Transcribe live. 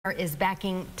Is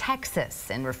backing Texas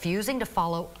in refusing to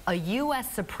follow a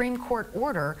U.S. Supreme Court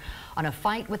order on a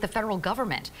fight with the federal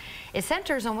government. It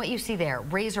centers on what you see there,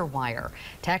 razor wire.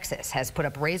 Texas has put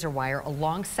up razor wire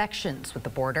along sections with the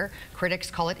border. Critics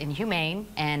call it inhumane,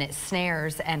 and it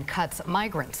snares and cuts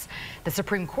migrants. The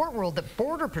Supreme Court ruled that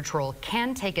Border Patrol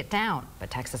can take it down,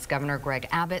 but Texas Governor Greg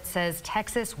Abbott says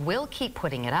Texas will keep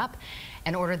putting it up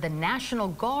and ordered the National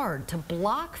Guard to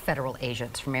block federal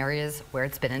agents from areas where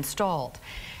it's been installed.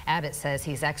 Abbott says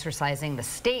he's exercising the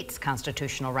state's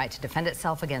constitutional right to defend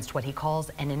itself against what he calls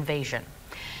an invasion.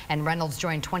 And Reynolds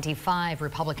joined 25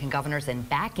 Republican governors in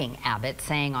backing Abbott,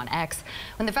 saying on X,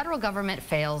 when the federal government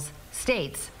fails,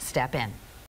 states step in.